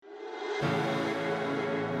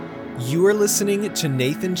You are listening to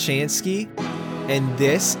Nathan Chansky, and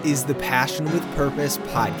this is the Passion with Purpose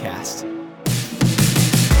podcast.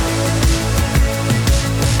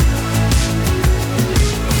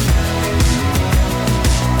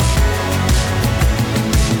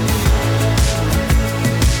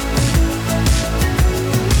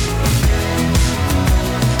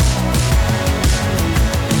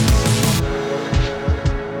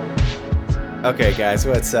 Okay, guys,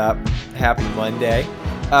 what's up? Happy Monday.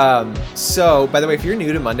 So by the way, if you're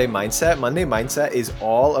new to Monday Mindset is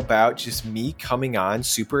all about just me coming on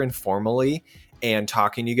super informally and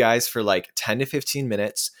talking to you guys for like 10 to 15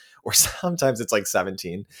 minutes, or sometimes it's like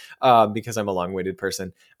 17, because I'm a long-winded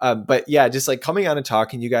person. But yeah, just like coming on and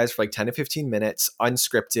talking to you guys for like 10 to 15 minutes,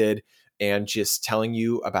 unscripted, and just telling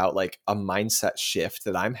you about like a mindset shift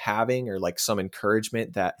that I'm having, or like some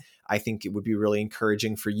encouragement that I think it would be really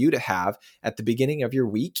encouraging for you to have at the beginning of your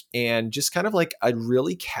week, and just kind of like a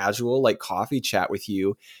really casual like coffee chat with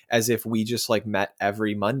you, as if we just like met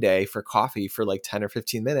every Monday for coffee for like 10 or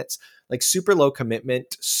 15 minutes, like super low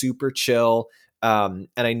commitment, super chill. And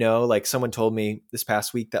I know like someone told me this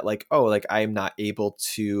past week that like, oh, like I'm not able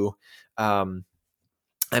to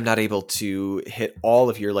hit all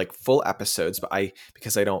of your like full episodes, but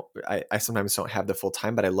because I sometimes don't have the full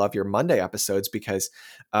time, but I love your Monday episodes because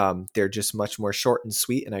they're just much more short and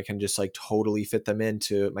sweet, and I can just like totally fit them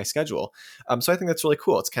into my schedule. So I think that's really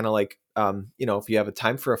cool. It's kind of like, if you have a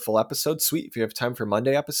time for a full episode, sweet. If you have time for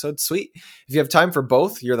Monday episode, sweet. If you have time for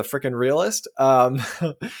both, you're the freaking realist.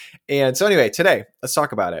 And so anyway, today, let's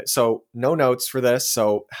talk about it. So no notes for this.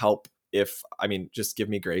 So just give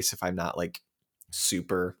me grace if I'm not like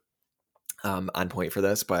super on point for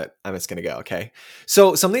this, but I'm just going to go. Okay.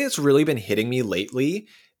 So something that's really been hitting me lately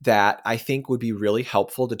that I think would be really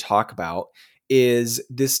helpful to talk about is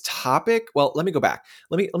this topic. Well, let me go back.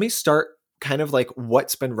 Let me start kind of like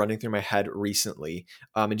what's been running through my head recently,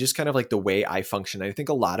 and just kind of like the way I function. I think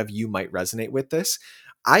a lot of you might resonate with this.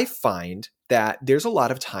 I find that there's a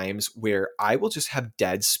lot of times where I will just have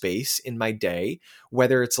dead space in my day,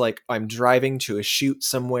 whether it's like I'm driving to a shoot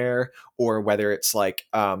somewhere, or whether it's like,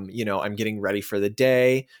 I'm getting ready for the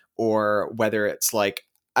day, or whether it's like,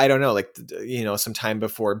 I don't know, like, some time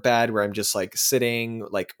before bed where I'm just like sitting,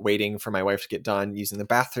 like waiting for my wife to get done using the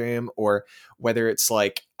bathroom, or whether it's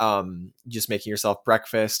like just making yourself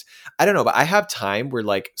breakfast. I don't know, but I have time where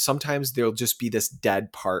like sometimes there'll just be this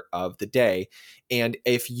dead part of the day. And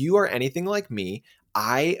if you are anything like me,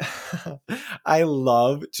 I I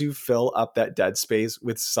love to fill up that dead space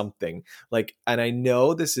with something. Like, and I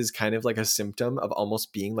know this is kind of like a symptom of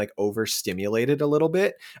almost being like overstimulated a little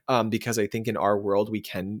bit, because I think in our world we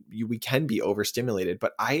can be overstimulated.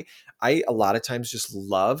 But I a lot of times just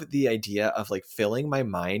love the idea of like filling my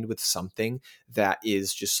mind with something that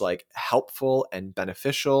is just like helpful and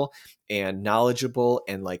beneficial and knowledgeable,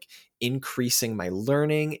 and like increasing my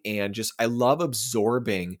learning. And just I love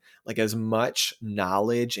absorbing like as much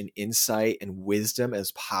knowledge and insight and wisdom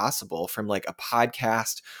as possible from like a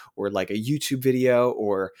podcast, or like a YouTube video,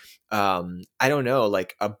 or I don't know,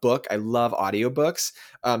 like a book. I love audiobooks.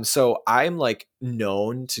 So I'm like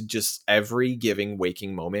known to just every giving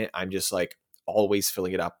waking moment, I'm just like always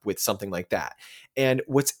filling it up with something like that. And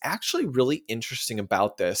what's actually really interesting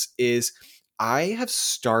about this is I have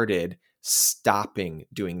started stopping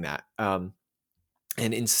doing that. And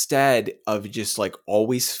instead of just like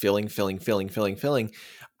always filling,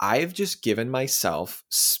 I've just given myself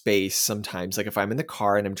space sometimes. Like if I'm in the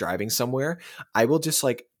car and I'm driving somewhere, I will just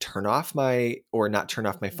like not turn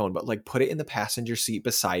off my phone, but like put it in the passenger seat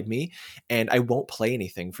beside me. And I won't play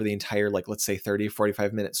anything for the entire, like, let's say 30 or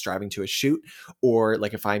 45 minutes driving to a shoot. Or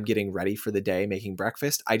like if I'm getting ready for the day, making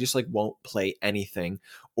breakfast, I just like won't play anything.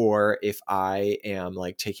 Or if I am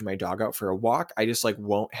like taking my dog out for a walk, I just like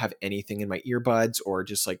won't have anything in my earbuds, or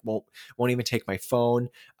just like won't even take my phone.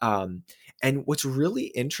 And what's really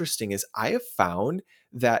interesting is I have found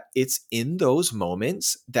that it's in those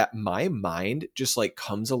moments that my mind just like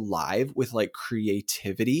comes alive with like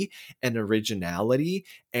creativity and originality,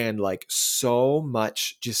 and like so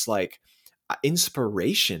much just like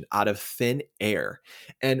inspiration out of thin air.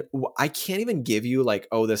 And I can't even give you like,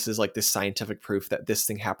 oh, this is like this scientific proof that this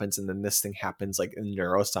thing happens and then this thing happens, like in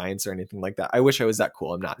neuroscience or anything like that. I wish I was that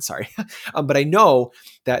cool. I'm not, sorry. But I know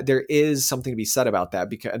that there is something to be said about that,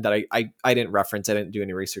 because that I didn't reference, I didn't do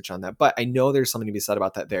any research on that, but I know there's something to be said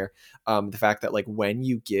about that there. The fact that like when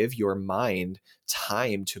you give your mind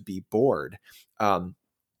time to be bored,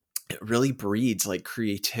 it really breeds like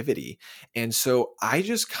creativity. And so I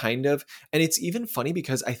just kind of, and it's even funny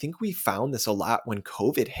because I think we found this a lot when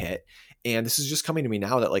COVID hit, And this is just coming to me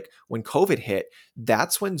now that like when COVID hit,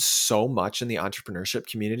 that's when so much in the entrepreneurship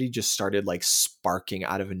community just started like sparking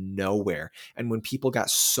out of nowhere. And when people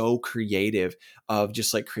got so creative of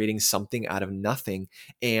just like creating something out of nothing,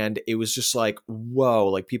 and it was just like, whoa,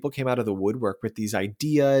 like people came out of the woodwork with these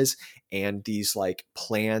ideas and these like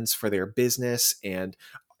plans for their business. And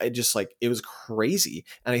it was crazy.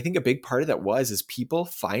 And I think a big part of that is people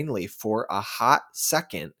finally, for a hot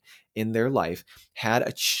second in their life, had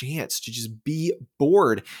a chance to just be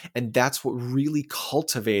bored. And that's what really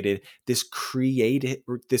cultivated this creativity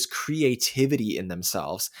in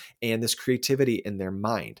themselves and this creativity in their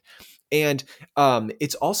mind. And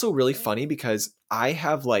it's also really funny because I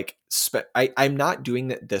have like I'm not doing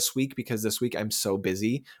that this week because this week I'm so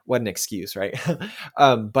busy. What an excuse, right?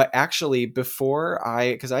 But actually,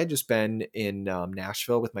 because I had just been in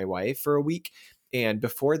Nashville with my wife for a week, and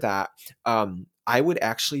before that, I would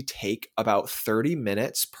actually take about 30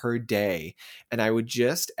 minutes per day, and I would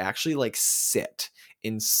just actually like sit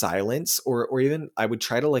in silence, or even I would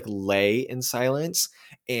try to like lay in silence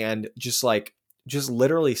and just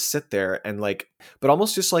literally sit there and like, but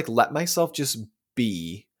almost just like let myself just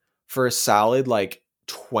be for a solid like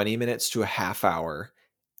 20 minutes to a half hour,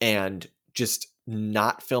 and just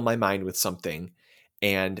not fill my mind with something,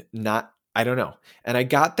 and not, I don't know. And I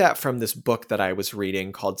got that from this book that I was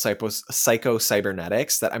reading called Psycho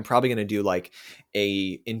Cybernetics, that I'm probably going to do like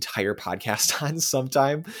a entire podcast on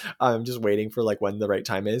sometime. I'm just waiting for like when the right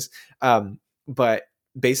time is. But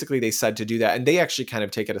basically they said to do that, and they actually kind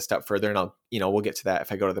of take it a step further, and we'll get to that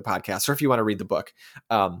if I go to the podcast, or if you want to read the book.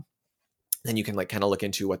 Then you can like kind of look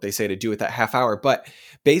into what they say to do with that half hour. But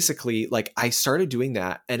basically, like I started doing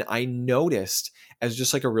that, and I noticed as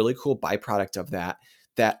just like a really cool byproduct of that,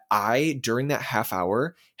 that I, during that half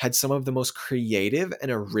hour, had some of the most creative and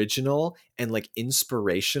original and like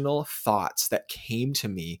inspirational thoughts that came to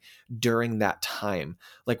me during that time.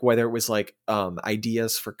 Like whether it was like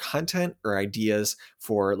ideas for content, or ideas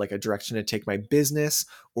for like a direction to take my business,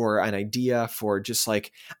 or an idea for just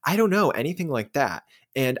like, I don't know, anything like that.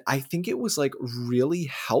 And I think it was like really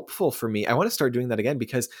helpful for me. I want to start doing that again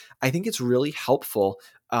because I think it's really helpful,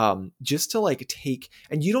 just to like take,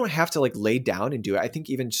 and you don't have to like lay down and do it. I think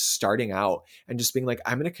even just starting out and just being like,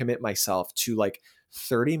 I'm going to commit myself to like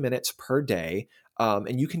 30 minutes per day.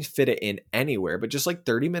 And you can fit it in anywhere, but just like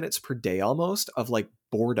 30 minutes per day almost of like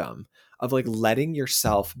boredom, of like letting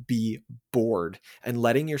yourself be bored, and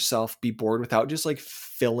letting yourself be bored without just like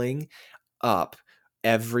filling up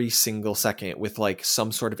every single second with like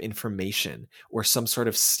some sort of information or some sort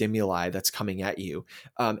of stimuli that's coming at you.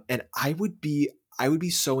 And I would be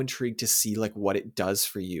so intrigued to see like what it does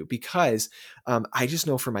for you, because I just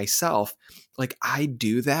know for myself, like I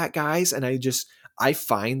do that, guys, and I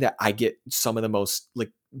find that I get some of the most like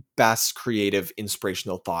best creative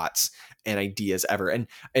inspirational thoughts and ideas ever. And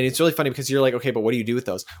it's really funny because you're like, okay, but what do you do with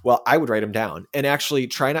those? Well, I would write them down, and actually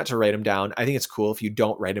try not to write them down. I think it's cool if you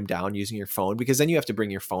don't write them down using your phone, because then you have to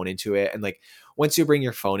bring your phone into it. And like, once you bring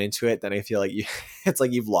your phone into it, then I feel like it's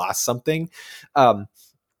like you've lost something.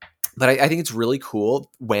 But I think it's really cool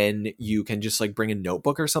when you can just like bring a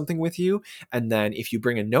notebook or something with you. And then if you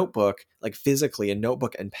bring a notebook, like physically a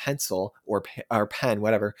notebook and pencil, or pen,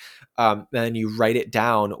 whatever, then you write it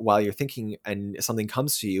down while you're thinking and something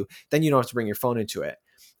comes to you, then you don't have to bring your phone into it.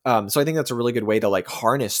 So I think that's a really good way to like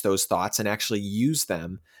harness those thoughts and actually use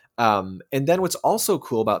them. And then what's also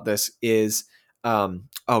cool about this is,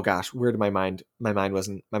 oh gosh, where did my mind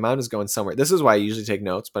was going somewhere. This is why I usually take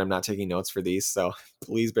notes, but I'm not taking notes for these, so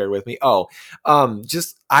please bear with me.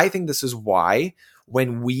 Just I think this is why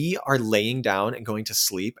when we are laying down and going to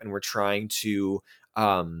sleep, and when we're trying to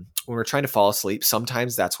fall asleep,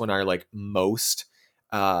 sometimes that's when our like most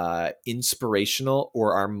inspirational,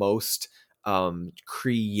 or our most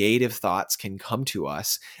creative thoughts can come to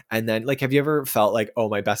us. And then like, have you ever felt like, oh,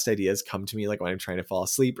 my best ideas come to me like when I'm trying to fall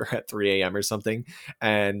asleep, or at 3 a.m. or something,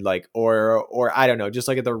 and like, or I don't know, just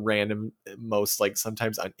like at the random, most like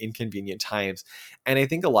sometimes inconvenient times. And I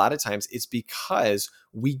think a lot of times it's because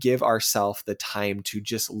we give ourselves the time to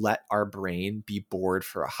just let our brain be bored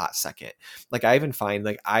for a hot second. Like I even find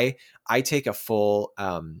like I take a full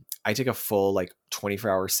like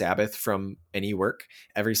 24-hour Sabbath from any work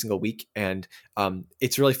every single week. And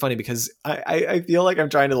it's really funny because I feel like I'm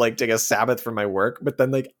trying to like take a Sabbath from my work, but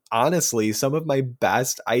then like honestly, some of my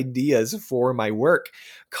best ideas for my work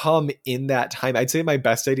come in that time. I'd say my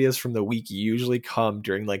best ideas from the week usually come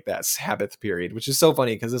during like that Sabbath period, which is so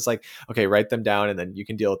funny because it's like, okay, write them down and then you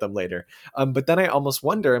can deal with them later. But then I almost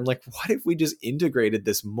wonder, I'm like, what if we just integrated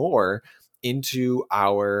this more into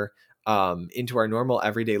our normal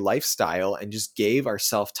everyday lifestyle, and just gave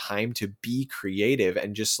ourselves time to be creative,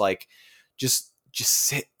 and just like just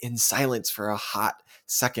sit in silence for a hot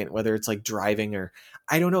second, whether it's like driving or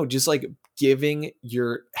I don't know, just like giving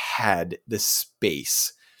your head the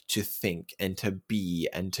space to think and to be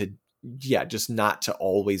and to just not to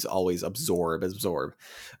always absorb.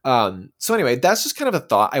 So anyway, that's just kind of a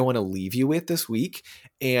thought I want to leave you with this week.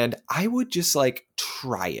 And I would just like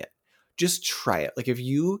try it. Just try it. Like if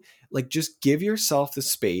you like, just give yourself the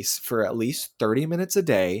space for at least 30 minutes a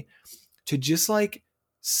day to just like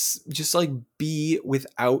be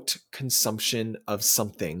without consumption of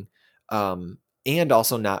something. And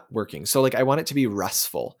also not working. So like, I want it to be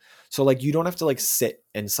restful. So like, you don't have to like sit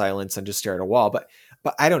in silence and just stare at a wall, but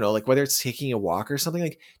I don't know, like whether it's taking a walk or something,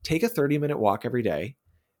 like take a 30-minute walk every day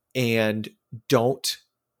and don't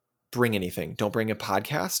bring anything. Don't bring a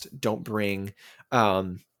podcast. Don't bring,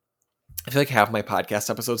 I feel like half my podcast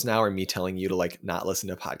episodes now are me telling you to like not listen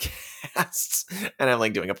to podcasts and I'm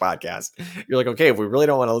like doing a podcast. You're like, okay, if we really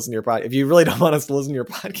don't want to listen to your podcast, if you really don't want us to listen to your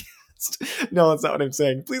podcast, no, that's not what I'm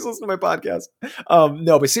saying. Please listen to my podcast.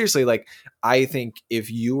 No, but seriously, like I think if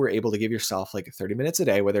you were able to give yourself like 30 minutes a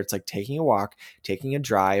day, whether it's like taking a walk, taking a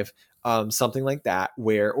drive, something like that,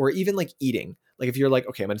 or even like eating. Like if you're like,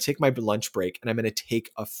 okay, I'm going to take my lunch break and I'm going to take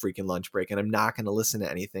a freaking lunch break and I'm not going to listen to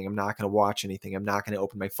anything. I'm not going to watch anything. I'm not going to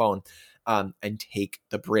open my phone, and take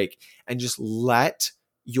the break and just let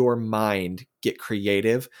your mind get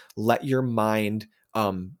creative. Let your mind,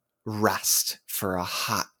 rest for a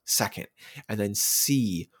hot second and then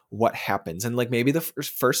see what happens. And like maybe the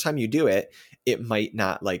first time you do it, it might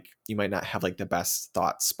not like, you might not have like the best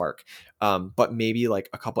thought spark. But maybe like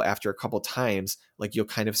after a couple times, like you'll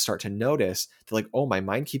kind of start to notice that like, oh, my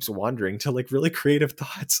mind keeps wandering to like really creative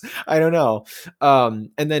thoughts. I don't know.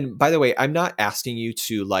 And then by the way, I'm not asking you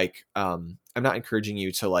to like, I'm not encouraging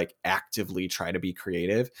you to like actively try to be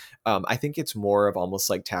creative. I think it's more of almost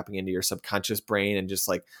like tapping into your subconscious brain and just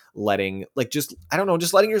like letting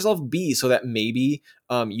yourself be, so that maybe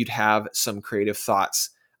you'd have some creative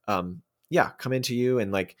thoughts come into you,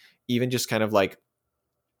 and like even just kind of like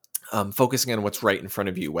focusing on what's right in front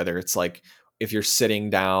of you, whether it's like if you're sitting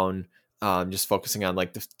down, just focusing on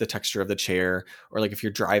like the texture of the chair, or like if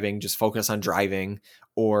you're driving, just focus on driving,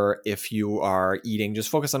 or if you are eating, just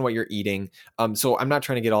focus on what you're eating. So I'm not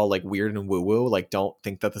trying to get all like weird and woo woo, like don't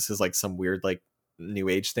think that this is like some weird like new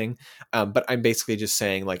age thing. But I'm basically just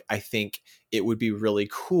saying like, I think it would be really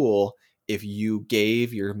cool if you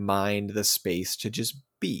gave your mind the space to just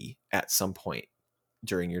be at some point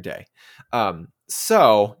during your day.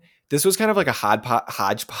 So this was kind of like a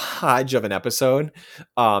hodgepodge of an episode.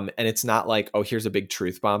 And it's not like, oh, here's a big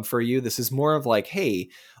truth bomb for you. This is more of like, hey,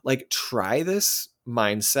 like try this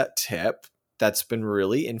mindset tip that's been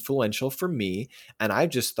really influential for me. And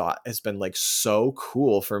I've just thought has been like so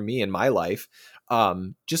cool for me in my life.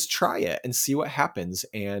 Just try it and see what happens,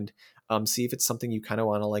 and see if it's something you kind of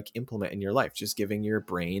want to like implement in your life, just giving your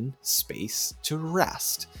brain space to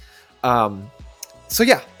rest. So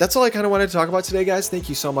yeah, that's all I kind of wanted to talk about today, guys. Thank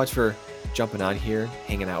you so much for jumping on here,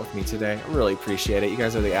 hanging out with me today. I really appreciate it. You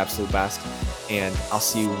guys are the absolute best. And I'll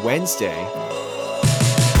see you Wednesday